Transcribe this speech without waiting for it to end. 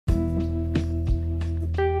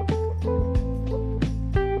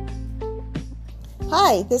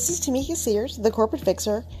Hi, this is Tamika Sears, the Corporate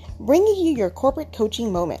Fixer, bringing you your corporate coaching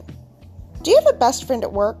moment. Do you have a best friend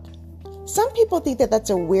at work? Some people think that that's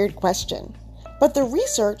a weird question, but the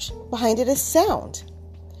research behind it is sound.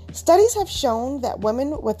 Studies have shown that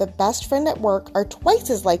women with a best friend at work are twice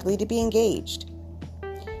as likely to be engaged.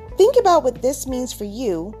 Think about what this means for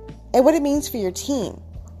you and what it means for your team.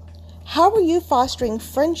 How are you fostering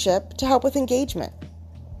friendship to help with engagement?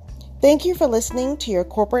 Thank you for listening to your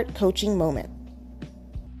corporate coaching moment.